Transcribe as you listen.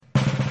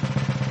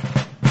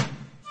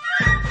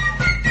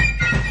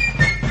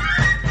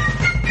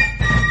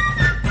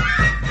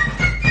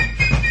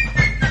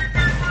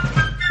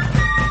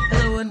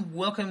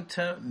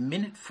to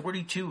minute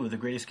 42 of the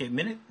Great Escape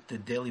Minute, the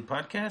daily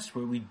podcast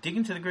where we dig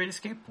into the Great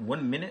Escape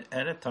 1 minute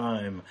at a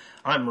time.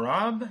 I'm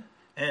Rob,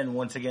 and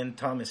once again,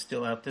 Tom is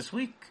still out this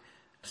week,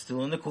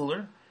 still in the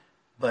cooler.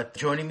 But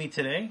joining me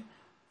today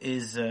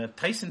is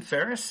Tyson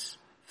Ferris,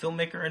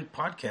 filmmaker and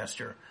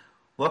podcaster.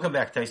 Welcome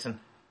back, Tyson.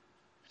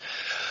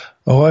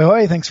 Ahoy,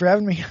 hoy. Thanks for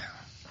having me.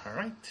 All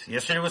right.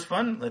 Yesterday was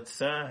fun. Let's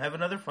have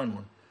another fun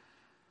one.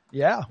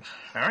 Yeah.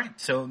 All right.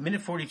 So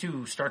minute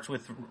 42 starts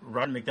with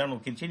Rod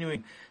McDonald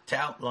continuing to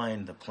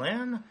outline the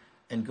plan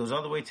and goes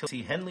all the way to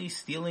see Henley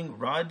stealing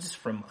rods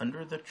from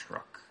under the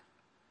truck.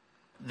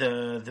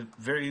 The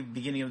very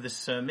beginning of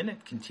this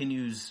minute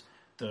continues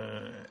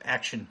the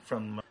action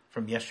from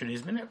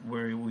yesterday's minute,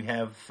 where we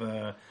have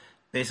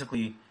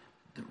basically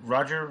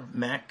Roger,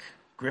 Mac,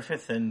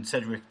 Griffith, and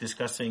Cedric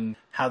discussing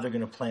how they're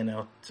going to plan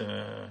out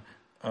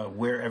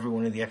where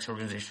everyone in the X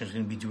organization is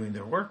going to be doing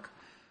their work.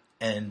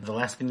 And the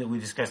last thing that we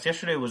discussed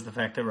yesterday was the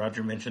fact that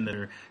Roger mentioned that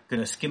they're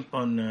going to skimp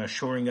on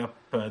shoring up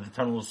the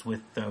tunnels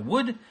with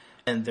wood,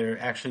 and they're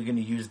actually going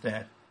to use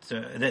that,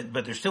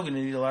 but they're still going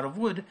to need a lot of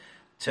wood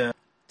to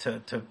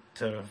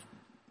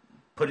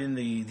put in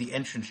the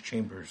entrance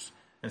chambers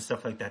and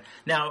stuff like that.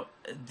 Now,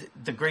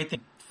 the great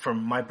thing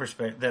from my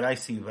perspective that I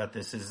see about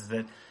this is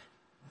that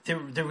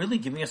they're really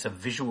giving us a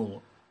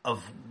visual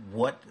of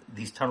what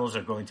these tunnels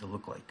are going to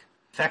look like.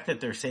 The fact that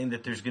they're saying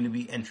that there's going to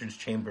be entrance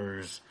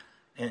chambers.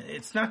 And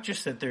it's not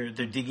just that they're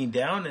digging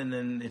down and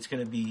then it's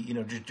going to be,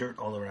 just dirt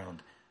all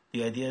around.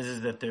 The idea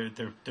is that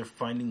they're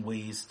finding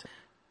ways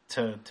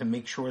to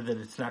make sure that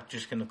it's not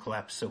just going to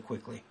collapse so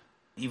quickly.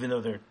 Even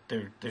though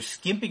they're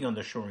skimping on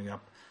the shoring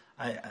up,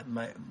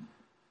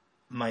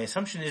 my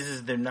assumption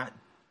is they're not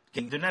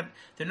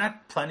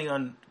planning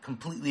on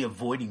completely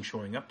avoiding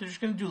shoring up. They're just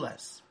going to do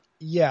less.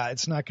 Yeah,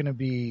 it's not going to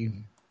be.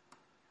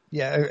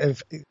 Yeah,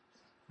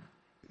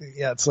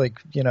 it's like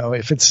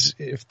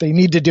if they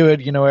need to do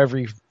it,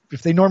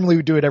 if they normally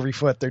would do it every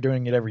foot, they're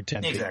doing it every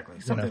 10 feet. Exactly,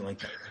 something like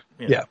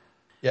that.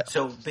 Yeah.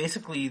 So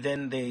basically,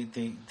 then they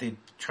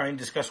try and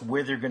discuss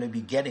where they're going to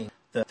be getting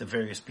the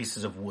various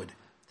pieces of wood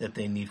that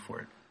they need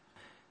for it.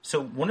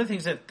 So one of the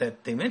things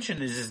that they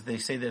mentioned is they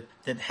say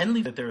that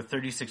Henley, that there are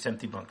 36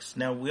 empty bunks.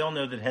 Now, we all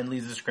know that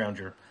Henley's a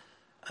scrounger.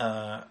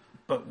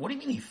 But what do you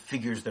mean he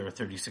figures there are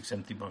 36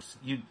 empty bunks?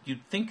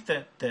 You'd think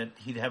that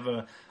he'd have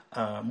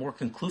a more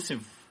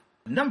conclusive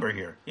number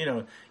here.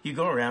 You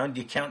go around,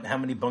 you count how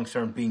many bunks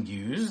aren't being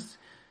used,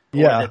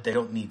 or that they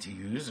don't need to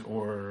use,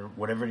 or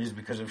whatever it is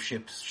because of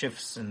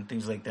shifts and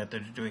things like that they're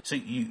doing. So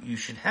you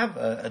should have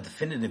a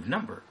definitive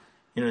number.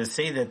 To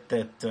say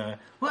that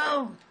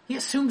well, he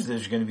assumes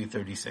there's going to be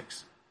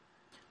 36.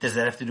 Does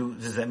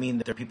that mean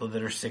that there are people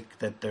that are sick,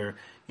 that they're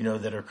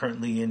that are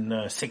currently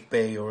in sick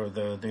bay or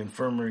the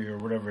infirmary or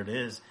whatever it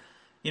is?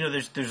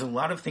 There's a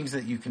lot of things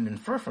that you can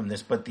infer from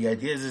this, but the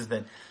idea is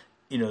that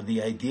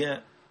the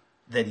idea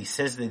that he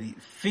says that he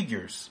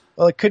figures.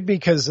 Well, it could be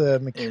because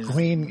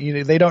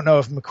McQueen, they don't know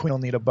if McQueen will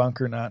need a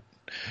bunk or not.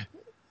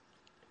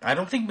 I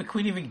don't think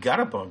McQueen even got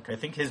a bunk. I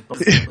think his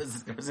bunk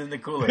was in the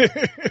cooler.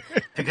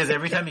 Because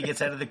every time he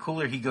gets out of the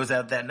cooler, he goes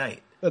out that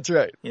night. That's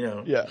right.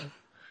 Yeah.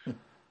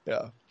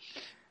 Yeah.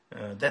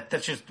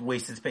 That's just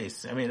wasted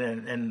space. I mean,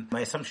 and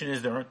my assumption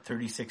is there aren't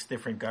 36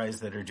 different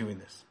guys that are doing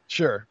this.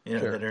 Sure.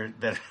 Sure.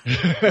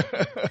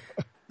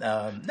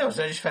 No,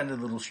 so I just found it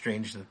a little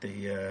strange that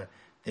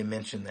they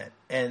mentioned that.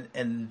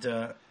 And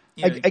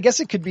I guess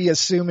it could be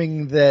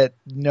assuming that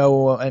no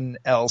one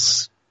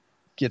else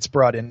gets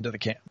brought into the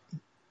camp.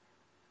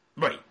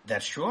 Right,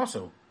 that's true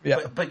also.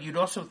 Yeah. But you'd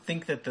also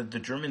think that the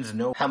Germans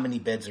know how many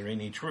beds are in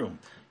each room.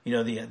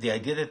 The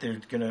idea that they're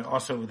going to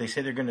also, they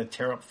say they're going to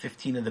tear up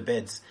 15 of the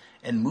beds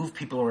and move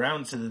people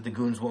around so that the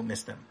goons won't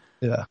miss them.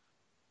 Yeah.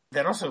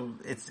 That also,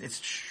 it's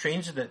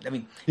strange that,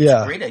 it's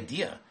a great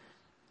idea.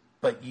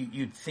 But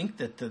you'd think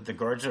that the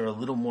guards are a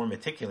little more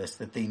meticulous,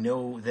 that they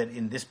know that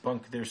in this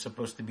bunk there's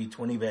supposed to be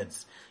 20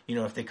 beds.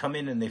 If they come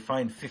in and they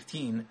find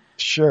 15,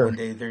 sure, one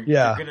day they're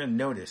going to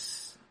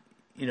notice.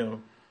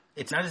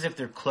 It's not as if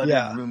they're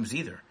cluttered rooms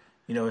either.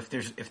 If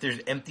there's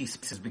empty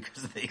spaces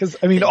because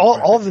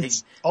all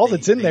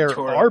that's in there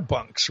are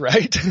bunks,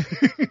 right?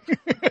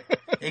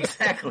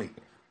 Exactly.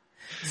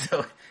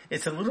 So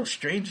it's a little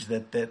strange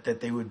that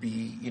they would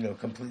be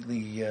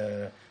completely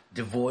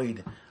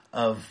devoid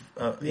of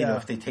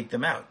if they take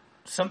them out.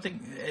 Something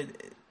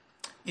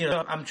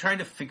I'm trying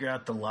to figure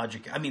out the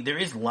logic. There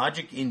is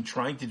logic in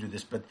trying to do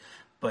this, but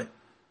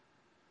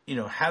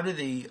how do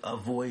they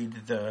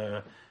avoid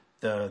the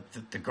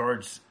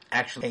guards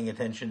actually paying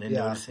attention and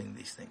noticing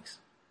these things?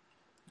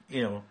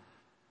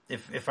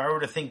 If I were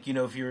to think,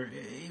 if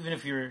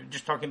you're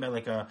just talking about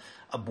like a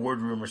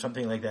boardroom or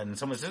something like that, and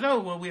someone says, "Oh,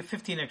 well, we have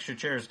 15 extra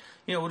chairs,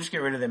 we'll just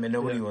get rid of them and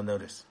nobody will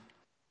notice.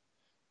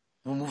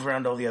 We'll move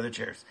around all the other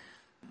chairs."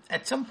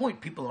 At some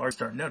point, people are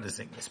start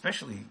noticing,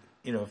 especially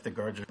if the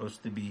guards are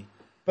supposed to be.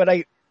 But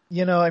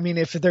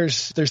if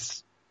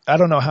there's, I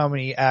don't know how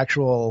many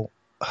actual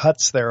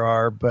huts there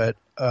are, but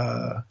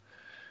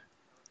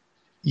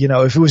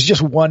if it was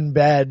just one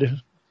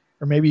bed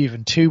or maybe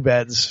even two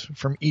beds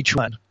from each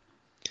one,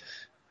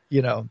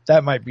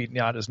 that might be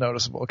not as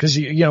noticeable because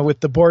with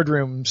the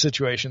boardroom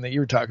situation that you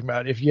were talking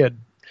about, if you had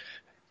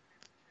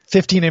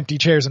 15 empty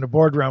chairs in a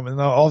boardroom and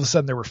all of a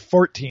sudden there were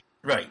 14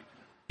 right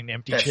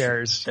empty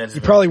chairs, that is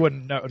you probably true.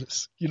 wouldn't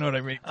notice. You know what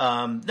I mean?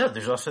 No,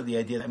 there's also the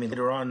idea. I mean,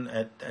 later on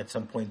at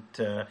some point,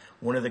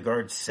 one of the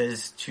guards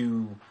says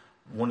to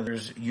one of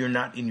theirs, "You're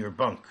not in your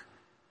bunk,"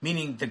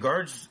 meaning the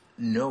guards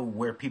know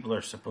where people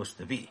are supposed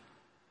to be.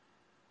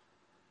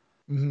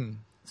 Mm-hmm.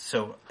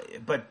 So,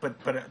 but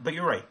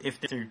you're right.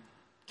 If they're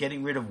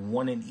getting rid of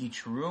one in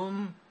each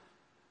room,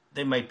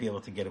 they might be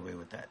able to get away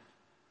with that.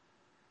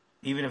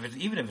 Even if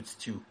it's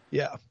two.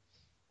 Yeah.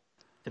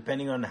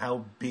 Depending on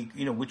how big,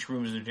 which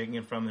rooms they're taking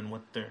it from and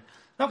what they're.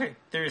 Okay,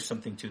 there is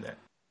something to that.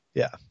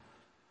 Yeah.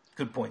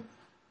 Good point.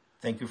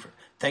 Thank you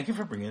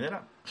for bringing that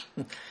up.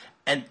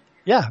 And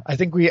yeah, I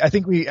think we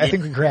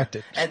cracked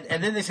it.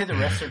 And then they say the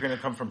refs are going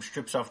to come from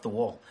strips off the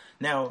wall.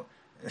 Now,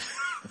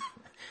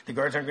 the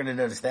guards aren't going to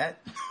notice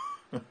that.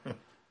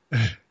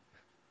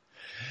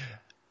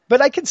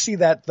 But I can see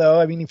that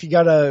though. I mean, if you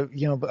got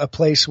a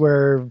place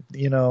where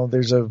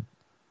there's a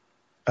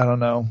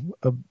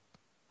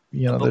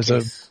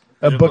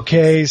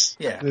bookcase.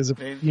 Yeah,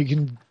 you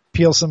can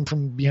peel some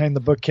from behind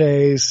the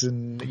bookcase,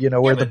 and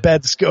where the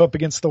beds go up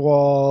against the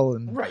wall,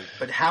 and right.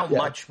 But how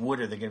much wood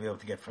are they going to be able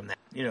to get from that?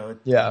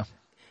 Yeah.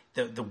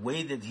 The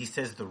way that he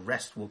says the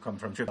rest will come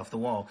from straight off the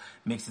wall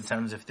makes it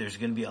sound as if there's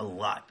going to be a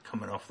lot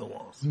coming off the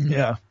walls.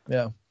 Yeah,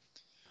 yeah.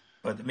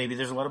 But maybe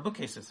there's a lot of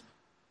bookcases.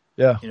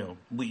 Yeah.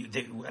 We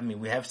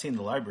have seen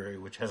the library,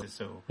 which has it,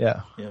 so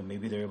yeah.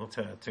 Maybe they're able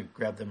to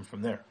grab them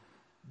from there.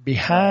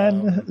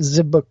 Behind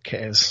the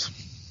bookcase.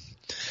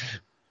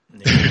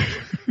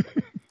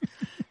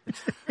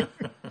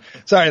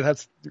 Sorry,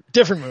 that's a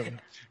different movie.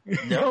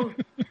 No,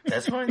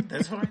 that's fine.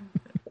 That's fine.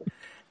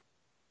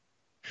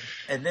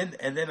 And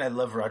then I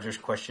love Roger's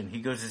question.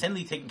 He goes, "Is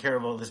Henley taking care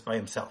of all this by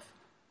himself?"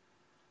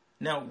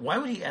 Now, why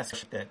would he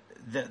ask that?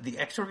 The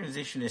X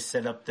organization is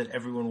set up that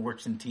everyone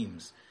works in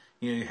teams.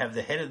 You have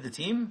the head of the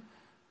team,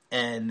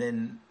 and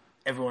then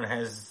everyone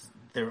has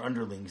their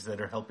underlings that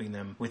are helping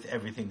them with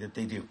everything that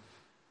they do.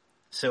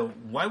 So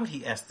why would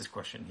he ask this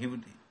question? He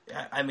would.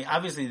 I mean,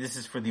 obviously, this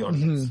is for the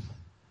audience. Mm-hmm.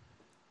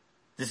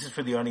 This is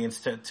for the audience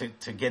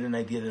to get an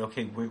idea that,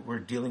 okay, we're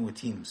dealing with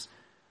teams.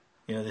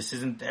 This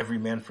isn't every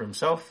man for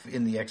himself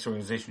in the X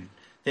organization.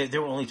 They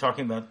were only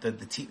talking about the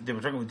team. They were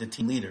talking with the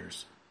team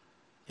leaders,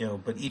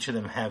 but each of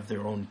them have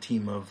their own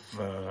team of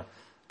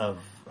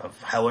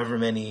however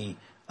many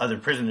other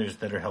prisoners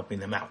that are helping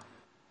them out.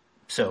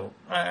 So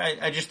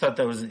I just thought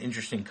that was an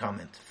interesting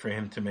comment for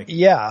him to make.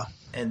 Yeah.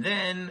 And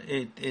then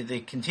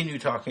they continue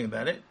talking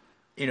about it,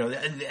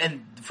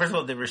 and first of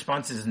all, the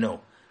response is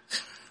no.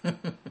 Is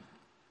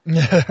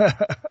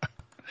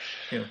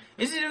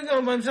he doing it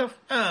all by himself?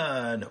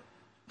 No.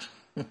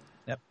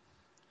 Yep.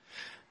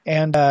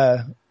 And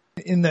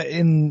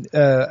in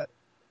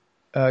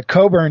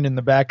Coburn in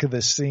the back of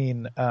this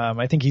scene,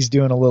 I think he's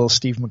doing a little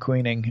Steve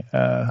McQueening.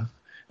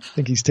 I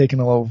think he's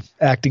taking a little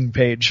acting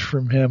page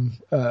from him.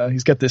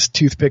 He's got this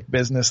toothpick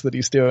business that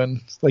he's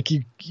doing. Like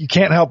you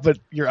can't help but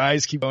your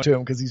eyes keep going to him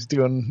because he's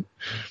doing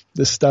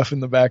this stuff in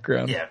the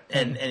background. Yeah,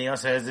 and he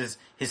also has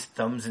his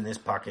thumbs in his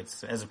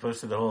pockets as opposed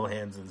to the whole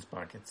hands in his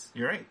pockets.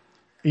 You're right.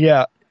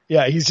 Yeah,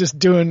 he's just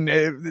doing.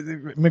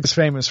 Mick's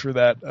famous for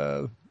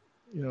that.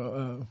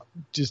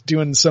 Just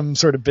doing some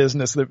sort of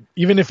business that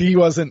even if he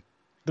wasn't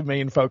the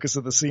main focus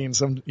of the scene,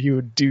 he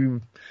would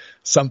do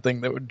something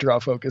that would draw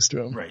focus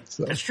to him. Right.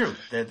 So. That's true.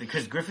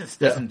 Because Griffiths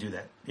doesn't do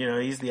that.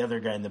 He's the other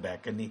guy in the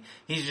back, and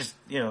he's just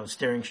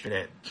staring straight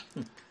ahead.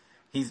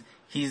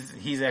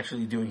 he's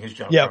actually doing his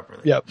job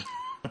properly. Yep.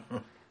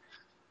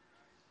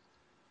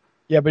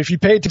 Yeah, but if you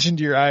pay attention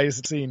to your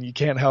eyes, scene, you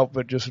can't help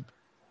but just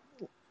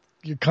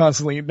you're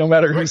constantly, no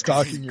matter who's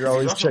talking, you're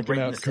always checking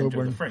out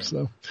Coburn.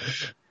 So.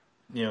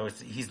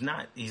 He's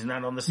not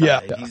on the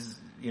side. Yeah. He's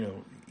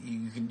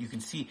you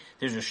can see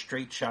there's a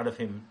straight shot of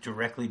him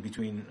directly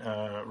between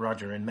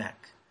Roger and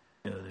Mac.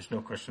 There's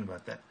no question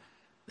about that.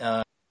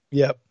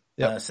 Yep.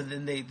 So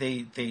then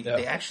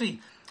they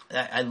actually,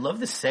 I love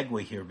the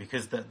segue here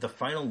because the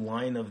final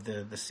line of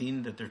the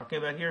scene that they're talking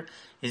about here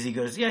is he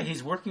goes, yeah,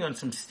 he's working on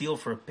some steel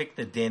for a pick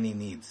that Danny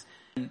needs.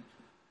 And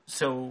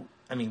so,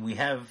 I mean, we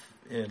have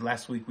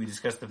last week we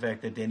discussed the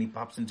fact that Danny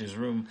pops into his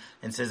room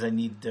and says, I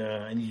need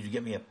you to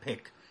get me a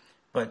pick.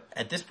 But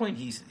at this point,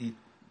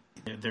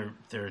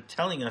 they're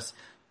telling us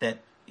that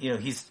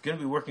he's going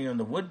to be working on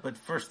the wood, but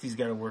first he's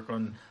got to work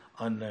on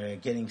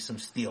getting some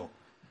steel,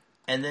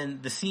 and then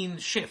the scene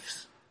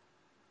shifts,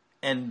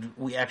 and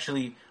we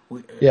actually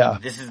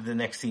this is the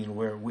next scene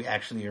where we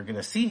actually are going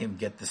to see him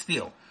get the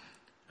steel.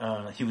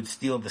 He would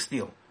steal the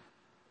steel.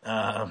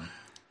 The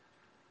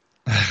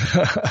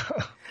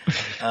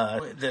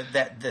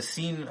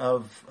scene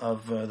of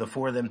the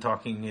four of them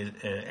talking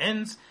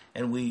ends,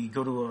 and we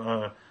go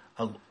to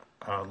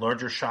a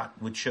larger shot,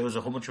 which shows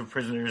a whole bunch of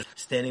prisoners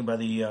standing by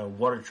the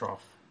water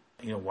trough,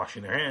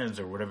 washing their hands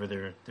or whatever.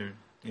 They're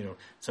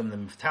some of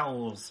them have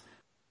towels,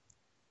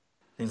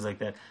 things like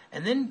that.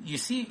 And then you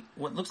see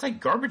what looks like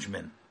garbage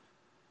men.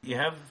 You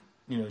have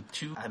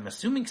two, I'm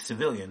assuming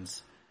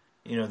civilians,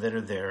 that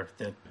are there,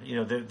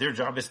 that, their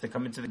job is to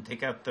come into and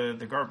take out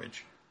the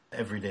garbage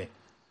every day.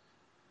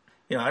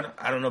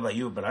 I don't know about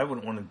you, but I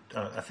wouldn't want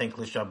a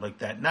thankless job like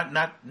that.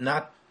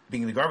 Not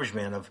being the garbage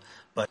man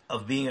but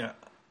of being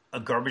a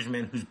garbage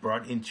man who's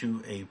brought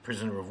into a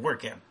prisoner of war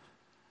camp.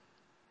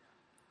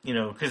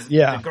 Because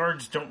the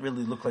guards don't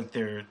really look like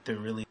they're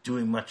really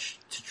doing much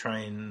to try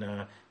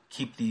and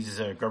keep these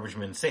garbage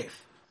men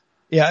safe.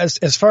 Yeah,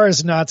 as far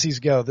as Nazis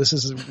go, this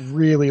is a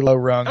really low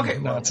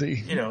rung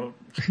Nazi. Well,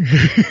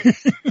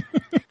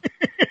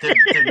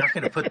 they're not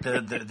going to put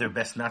their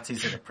best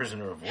Nazis in a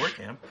prisoner of war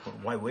camp.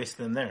 Why waste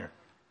them there?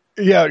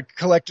 Yeah,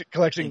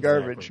 collecting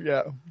garbage.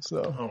 Yeah,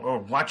 so or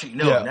watching.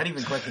 No, not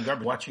even collecting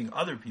garbage. Watching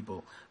other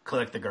people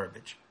collect the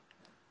garbage.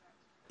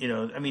 The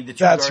two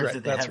guards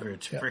that they have here,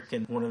 it's Frick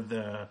and one of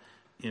the,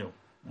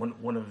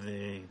 one of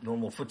the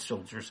normal foot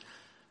soldiers.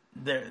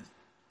 They're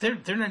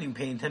not even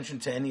paying attention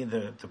to any of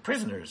the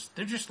prisoners.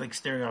 They're just like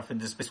staring off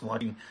into space,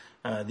 watching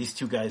these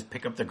two guys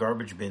pick up the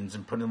garbage bins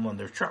and put them on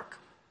their truck.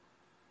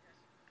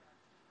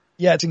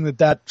 Yeah, I think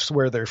that's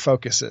where their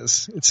focus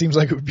is. It seems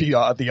like it would be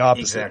the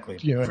opposite. Exactly,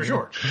 for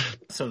sure.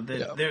 So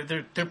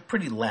they're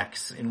pretty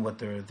lax in what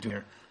they're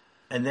doing.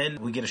 And then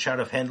we get a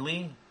shot of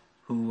Henley,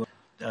 who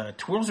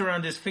twirls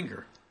around his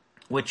finger.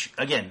 Which,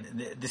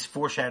 again, this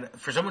foreshadow,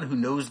 for someone who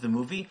knows the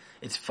movie,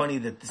 it's funny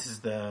that this is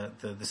the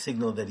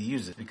signal that he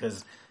uses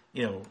because,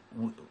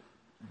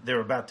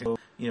 they're about to go,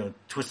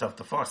 twist off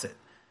the faucet.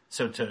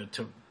 So to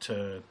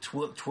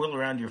twirl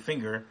around your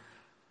finger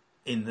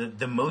in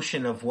the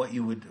motion of what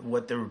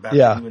they're about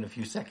to do in a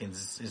few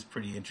seconds is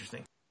pretty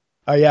interesting.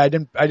 Oh yeah, I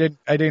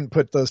didn't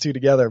put those two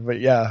together,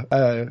 but yeah,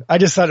 I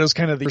just thought it was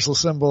kind of the universal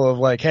symbol of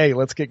like, hey,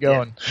 let's get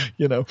going,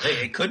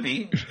 It could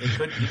be.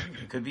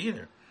 It could be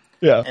either.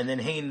 Yeah. And then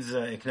Haynes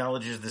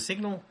acknowledges the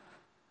signal.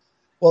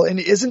 Well,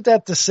 and isn't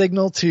that the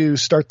signal to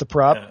start the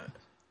prop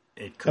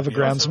it could of a be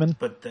groundsman?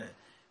 Also, but,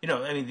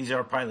 these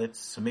are pilots,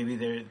 so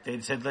maybe they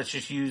said, let's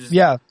just use...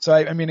 Yeah, so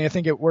I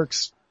think it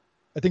works.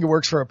 I think it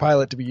works for a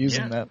pilot to be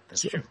using that.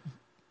 That's true.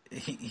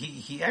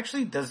 He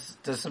actually does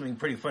something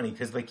pretty funny,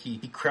 because like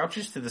he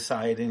crouches to the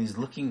side and he's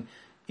looking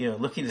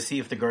to see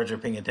if the guards are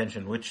paying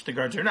attention, which the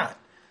guards are not.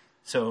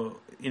 So,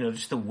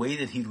 just the way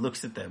that he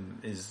looks at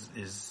them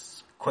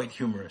is quite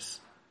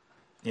humorous.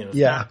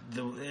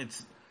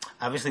 It's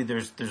obviously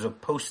there's a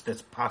post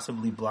that's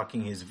possibly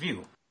blocking his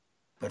view,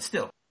 but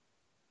still.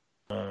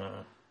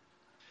 And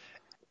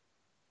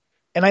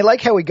I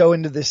like how we go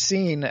into this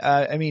scene.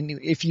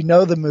 If you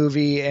know the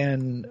movie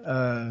and,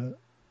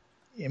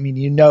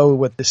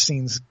 what this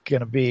scene's going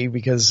to be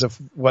because of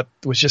what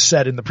was just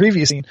said in the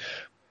previous scene.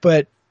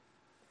 But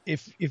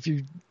if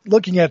you're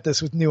looking at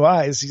this with new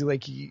eyes,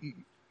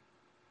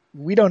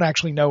 we don't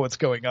actually know what's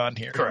going on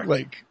here. Correct.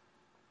 Like,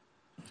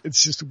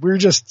 it's just we're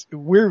just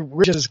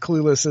as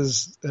clueless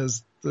as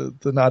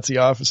the Nazi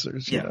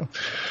officers, and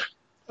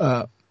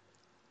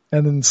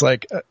then it's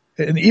like,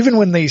 and even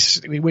when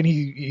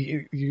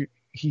he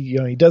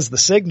does the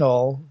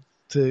signal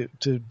to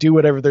do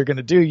whatever they're going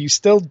to do, you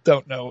still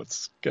don't know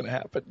what's going to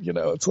happen.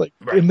 It's like,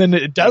 right. And then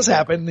it does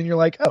happen, and then you're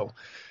like, oh,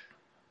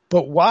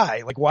 but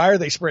why? Like, why are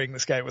they spraying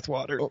this guy with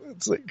water?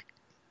 It's like,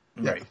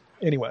 right.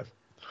 Anyway,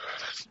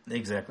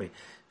 exactly.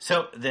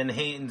 So then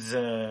Haynes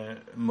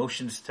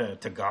motions to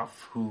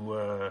Goff, who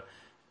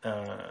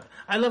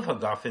I love how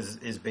Goff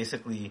is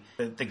basically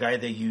the guy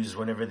they use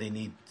whenever they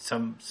need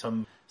some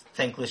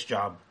thankless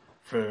job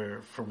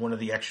for one of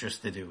the extras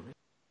to do.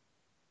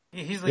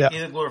 He's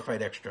a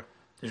glorified extra.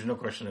 There's no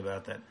question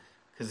about that,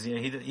 because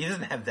he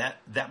doesn't have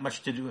that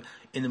much to do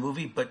in the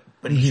movie, but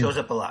he shows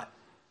up a lot.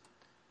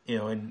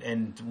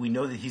 And we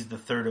know that he's the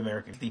third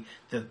American.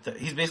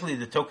 He's basically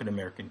the token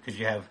American, because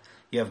you have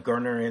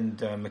Garner and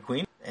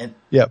McQueen. And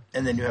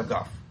then you have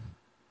Goff.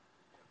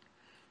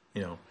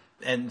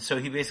 And so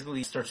he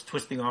basically starts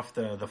twisting off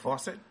the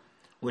faucet,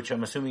 which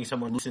I'm assuming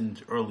someone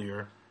loosened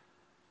earlier,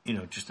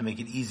 just to make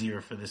it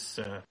easier for this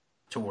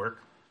to work.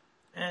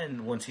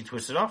 And once he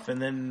twists it off, and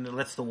then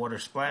lets the water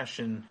splash,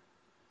 and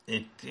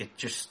it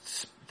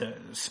just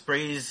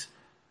sprays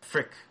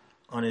Frick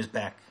on his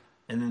back.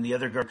 And then the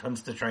other guard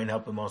comes to try and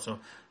help him also.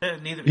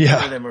 Neither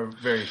of them are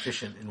very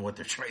efficient in what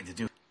they're trying to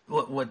do.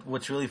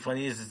 What's really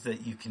funny is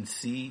that you can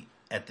see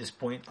at this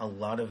point a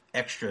lot of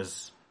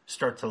extras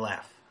start to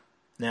laugh.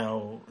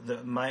 Now,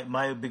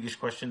 my biggest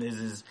question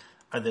is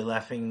are they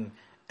laughing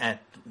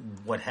at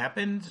what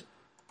happened?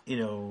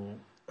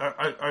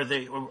 Are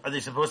they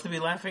supposed to be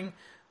laughing,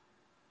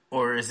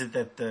 or is it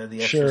that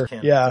the extras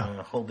can't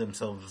hold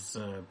themselves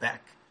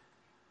back?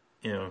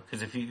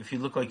 Because if you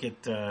look like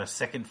at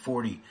second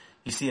 40,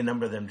 you see a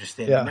number of them just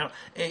standing. Yeah. Now,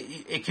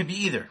 it could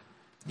be either.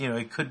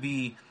 It could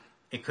be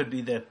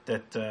that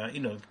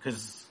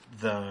because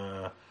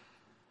the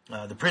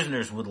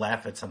prisoners would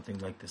laugh at something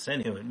like this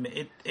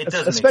anyway. It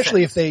doesn't,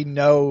 especially make sense. If they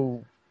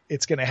know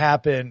it's going to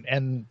happen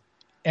and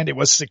it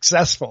was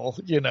successful.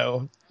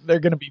 They're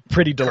going to be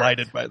pretty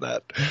delighted by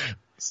that.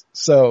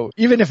 So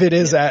even if it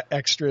is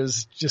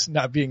extras just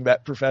not being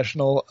that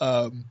professional,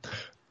 I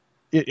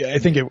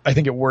think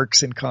it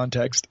works in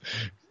context.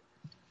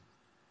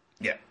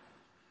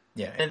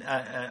 Yeah, and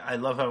I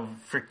love how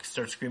Frick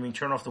starts screaming,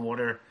 "Turn off the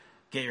water,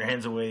 get your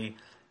hands away,"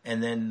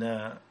 and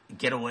then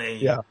get away.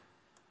 Yeah.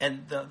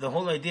 And the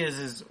whole idea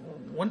is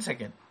 1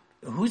 second,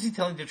 who's he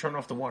telling to turn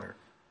off the water?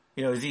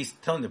 Is he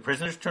telling the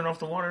prisoners to turn off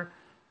the water?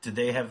 Do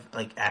they have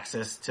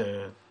access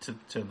to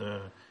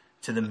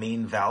the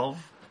main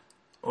valve,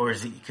 or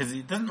is he? Because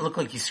it doesn't look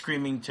like he's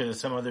screaming to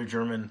some other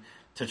German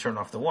to turn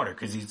off the water.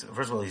 Because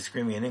first of all he's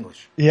screaming in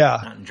English,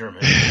 not in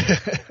German.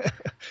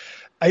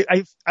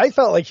 I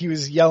felt like he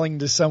was yelling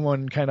to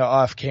someone kind of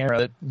off camera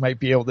that might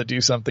be able to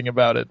do something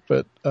about it,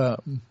 but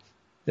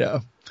yeah.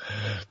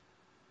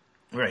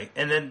 Right,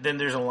 and then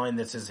there's a line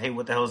that says, "Hey,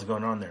 what the hell is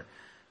going on there?"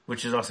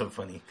 Which is also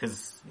funny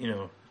because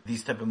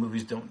these type of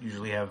movies don't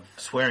usually have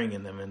swearing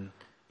in them, and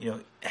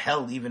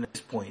hell, even at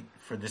this point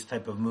for this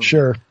type of movie,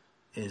 sure,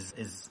 is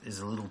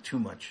a little too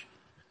much.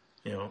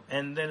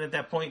 And then at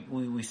that point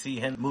we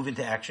see him move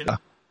into action.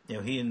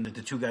 He and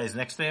the two guys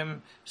next to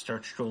him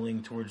start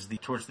strolling towards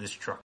this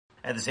truck.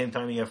 At the same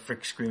time, you have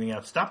Frick screaming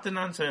out, "Stop the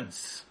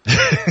nonsense!"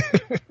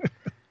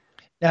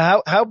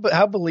 Now,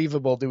 how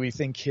believable do we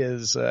think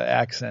his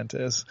accent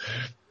is?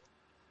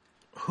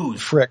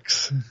 Who's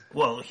Frick's?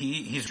 Well,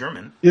 he's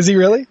German. Is he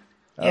really?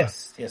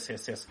 Yes.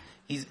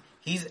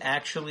 He's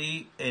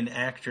actually an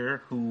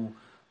actor who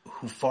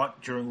fought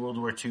during World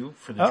War II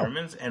for the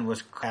Germans and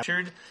was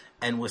captured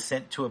and was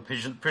sent to a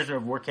prisoner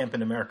of war camp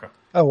in America.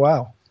 Oh,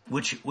 wow.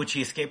 Which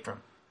he escaped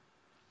from.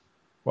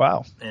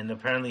 Wow. And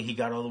apparently he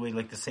got all the way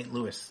to St.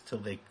 Louis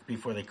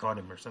before they caught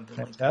him or something.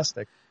 Fantastic.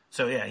 Like that.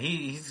 So yeah,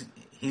 he's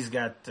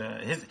got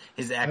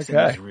his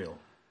accent is real.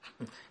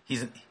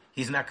 He's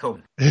not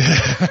Cohen.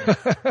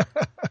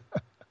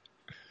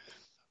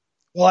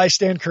 Well, I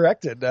stand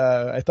corrected.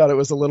 I thought it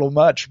was a little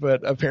much,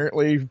 but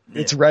apparently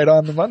it's right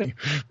on the money.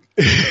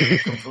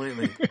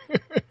 Completely.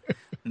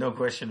 No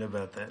question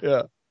about that.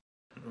 Yeah.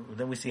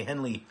 Then we see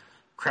Henley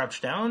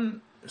crouch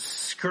down,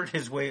 skirt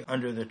his way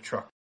under the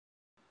truck.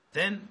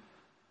 Then,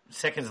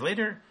 seconds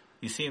later,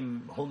 you see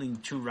him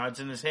holding two rods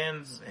in his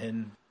hands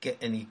and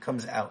he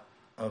comes out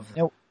of...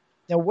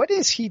 Now, what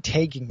is he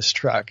taking this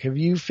truck? Have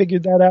you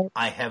figured that out?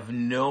 I have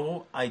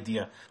no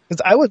idea.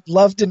 Because I would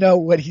love to know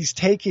what he's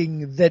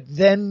taking that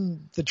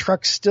then the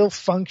truck still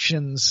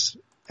functions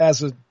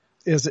as it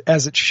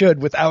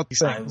should without these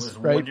things. I was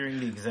right?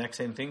 wondering the exact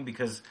same thing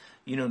because,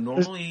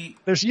 normally...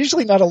 There's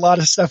usually not a lot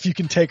of stuff you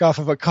can take off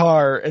of a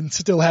car and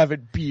still have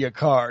it be a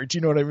car. Do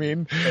you know what I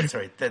mean? That's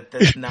right.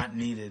 That's not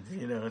needed.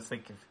 It's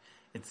like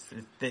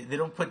they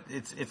don't put...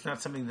 It's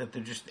not something that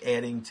they're just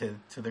adding to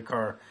the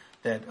car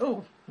that,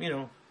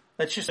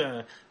 let's just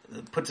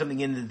put something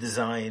in the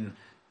design.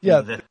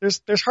 Yeah,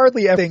 there's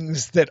hardly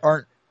things that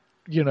aren't,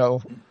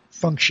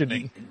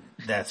 functioning.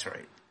 That's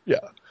right. Yeah,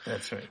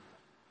 that's right.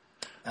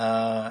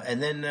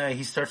 And then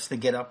he starts to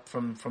get up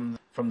from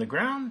the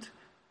ground,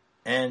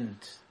 and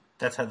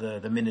that's how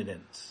the minute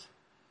ends.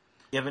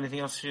 You have anything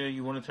else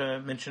you wanted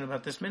to mention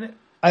about this minute?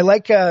 I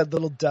like the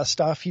little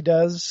dust off he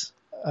does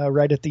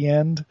right at the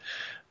end.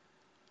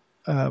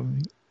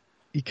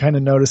 He kind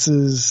of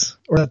notices,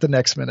 or at the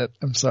next minute,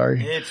 I'm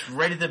sorry. It's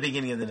right at the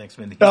beginning of the next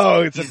minute.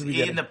 He's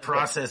in the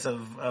process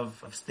of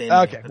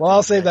standing. Okay, well,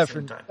 I'll save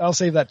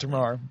that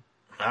tomorrow.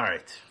 All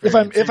right.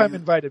 If I'm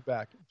invited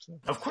back. So.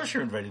 Of course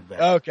you're invited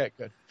back. Okay,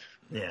 good.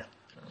 Yeah.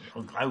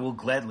 I will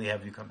gladly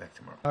have you come back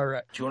tomorrow. All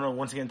right. Do you want to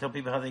once again tell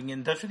people how they can get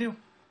in touch with you?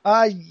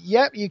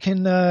 Yep, you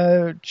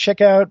can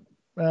check out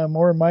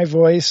more of my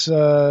voice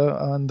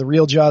on the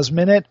Real Jaws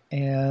Minute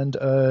and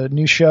a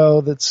new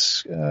show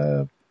that's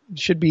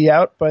should be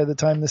out by the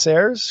time this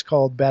airs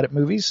called Bad at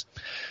Movies.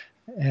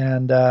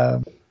 And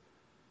would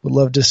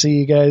love to see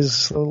you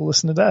guys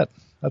listen to that.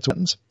 That's what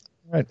happens.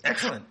 All right.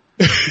 Excellent.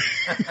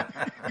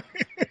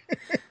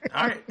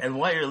 All right. And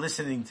while you're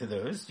listening to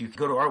those, you can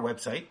go to our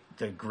website,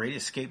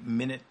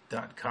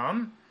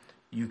 thegreatescapeminute.com.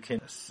 You can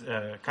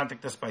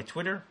contact us by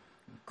Twitter,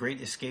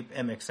 Great Escape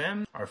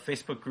MXM. Our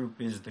Facebook group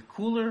is The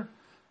Cooler,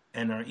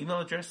 and our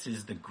email address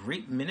is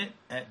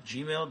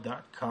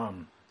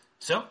thegreatminute@gmail.com.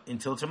 So,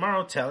 until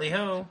tomorrow,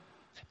 tally-ho.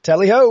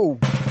 Tally-ho.